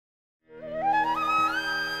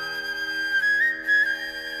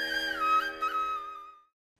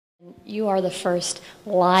you are the first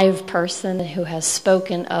live person who has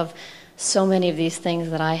spoken of so many of these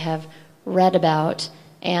things that I have read about,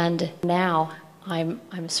 and now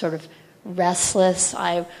I'm sort of restless.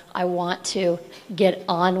 I want to get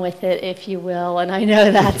on with it, if you will, and I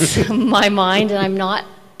know that's my mind, and I'm not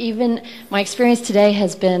even, my experience today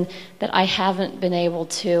has been that I haven't been able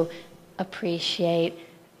to appreciate,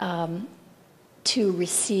 to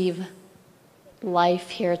receive life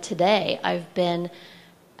here today. I've been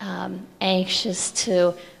anxious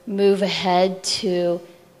to move ahead to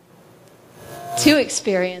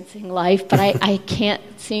experiencing life, but I can't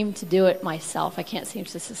seem to do it myself. I can't seem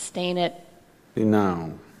to sustain it.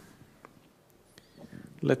 Now,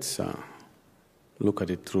 let's look at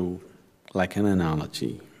it through like an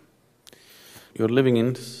analogy. You're living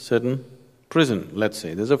in certain prison, let's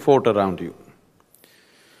say, there's a fort around you.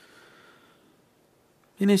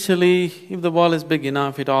 Initially, if the wall is big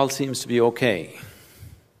enough, it all seems to be okay.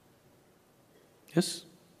 Yes?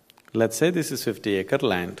 Let's say this is 50-acre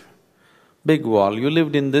land. Big wall, you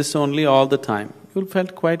lived in this only all the time, you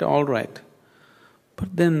felt quite all right.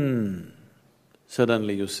 But then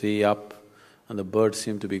suddenly you see up and the birds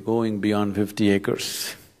seem to be going beyond 50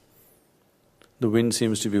 acres. The wind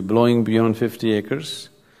seems to be blowing beyond 50 acres.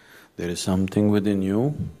 There is something within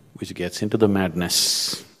you which gets into the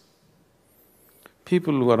madness.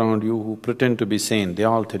 People who are around you who pretend to be sane, they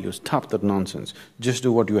all tell you, stop that nonsense, just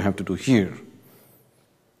do what you have to do here.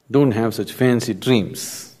 Don't have such fancy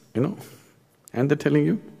dreams, you know. And they're telling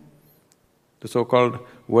you, the so-called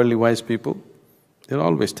worldly wise people, they're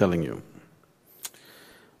always telling you.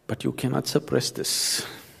 But you cannot suppress this.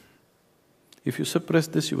 If you suppress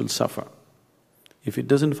this, you will suffer. If it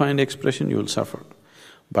doesn't find expression, you will suffer.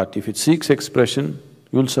 But if it seeks expression,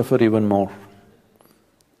 you will suffer even more.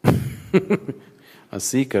 A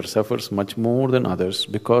seeker suffers much more than others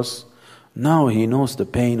because now he knows the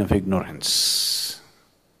pain of ignorance.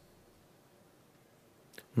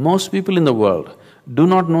 Most people in the world do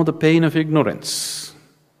not know the pain of ignorance.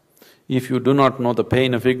 If you do not know the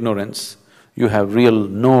pain of ignorance, you have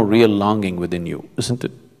no real longing within you, isn't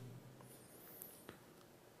it?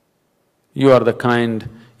 You are the kind,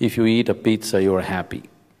 if you eat a pizza, you are happy.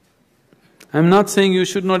 I'm not saying you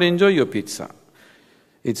should not enjoy your pizza.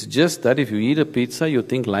 It's just that if you eat a pizza, you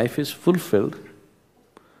think life is fulfilled.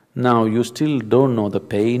 Now you still don't know the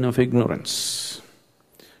pain of ignorance.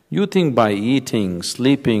 You think by eating,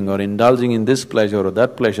 sleeping or indulging in this pleasure or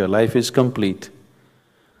that pleasure, life is complete.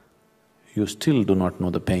 You still do not know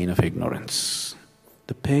the pain of ignorance.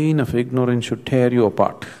 The pain of ignorance should tear you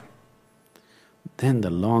apart. Then the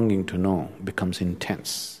longing to know becomes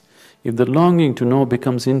intense. If the longing to know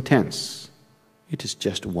becomes intense, it is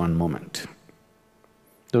just one moment.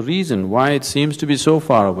 The reason why it seems to be so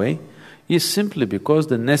far away is simply because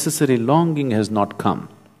the necessary longing has not come.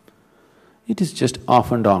 It is just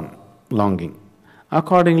off and on longing,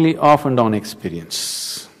 accordingly off and on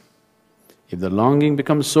experience. If the longing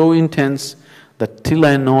becomes so intense that till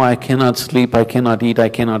I know I cannot sleep, I cannot eat, I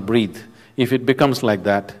cannot breathe, if it becomes like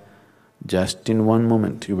that, just in one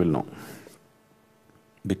moment you will know.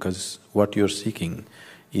 Because what you're seeking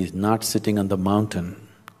is not sitting on the mountain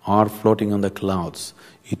or floating on the clouds,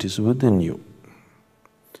 it is within you.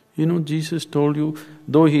 You know, Jesus told you,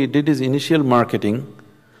 though he did his initial marketing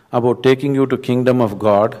about taking you to kingdom of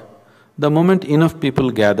God, the moment enough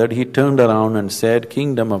people gathered, he turned around and said,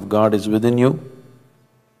 kingdom of God is within you.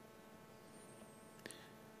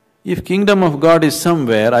 If kingdom of God is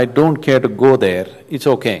somewhere, I don't care to go there, it's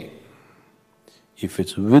okay. If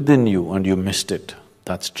it's within you and you missed it,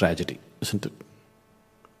 that's tragedy, isn't it?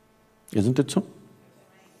 Isn't it so?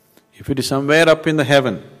 If it is somewhere up in the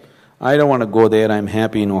heaven, I don't want to go there, I'm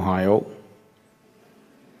happy in Ohio,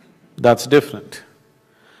 that's different.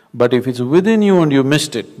 But if it's within you and you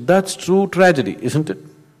missed it, that's true tragedy, isn't it?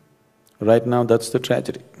 Right now, that's the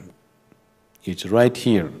tragedy. It's right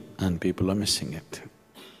here and people are missing it.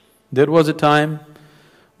 There was a time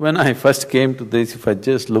when I first came to this, if I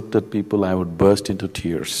just looked at people, I would burst into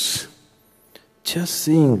tears. Just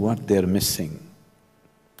seeing what they're missing.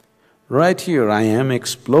 Right here, I am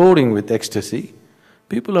exploding with ecstasy.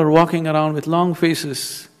 People are walking around with long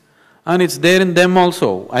faces, and it's there in them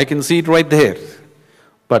also, I can see it right there.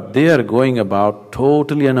 But they are going about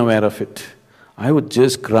totally unaware of it. I would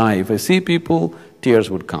just cry. If I see people, tears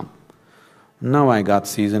would come. Now I got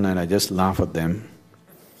seasoned and I just laugh at them.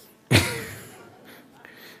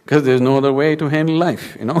 Because there's no other way to handle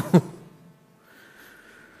life, you know.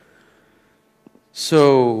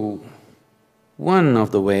 So, one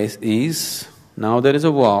of the ways is, now there is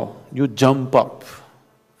a wall, you jump up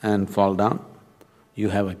and fall down, you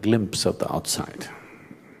have a glimpse of the outside.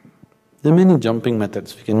 There are many jumping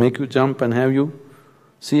methods. We can make you jump and have you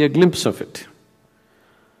see a glimpse of it.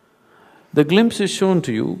 The glimpse is shown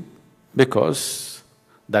to you because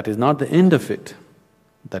that is not the end of it,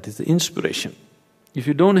 that is the inspiration. If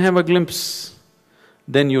you don't have a glimpse,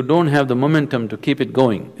 then you don't have the momentum to keep it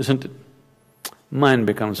going, isn't it? Mind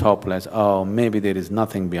becomes hopeless. Oh, maybe there is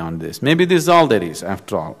nothing beyond this. Maybe this is all there is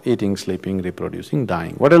after all. Eating, sleeping, reproducing,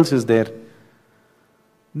 dying. What else is there?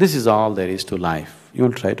 This is all there is to life.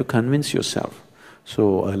 You'll try to convince yourself.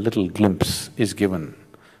 So a little glimpse is given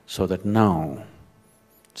so that now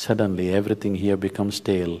suddenly everything here becomes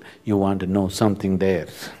stale. You want to know something there.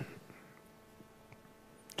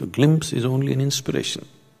 The glimpse is only an inspiration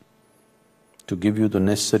to give you the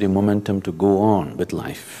necessary momentum to go on with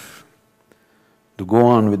life, to go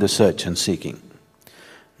on with the search and seeking.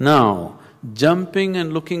 Now, jumping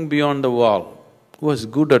and looking beyond the wall was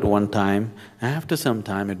good at one time. After some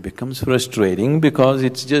time it becomes frustrating because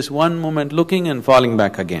it's just one moment looking and falling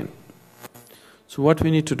back again. So what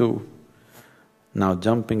we need to do? Now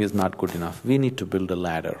jumping is not good enough, we need to build a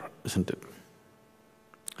ladder, isn't it?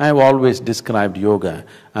 I have always described yoga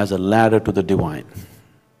as a ladder to the divine.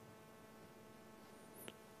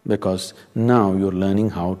 Because now you're learning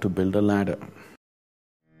how to build a ladder.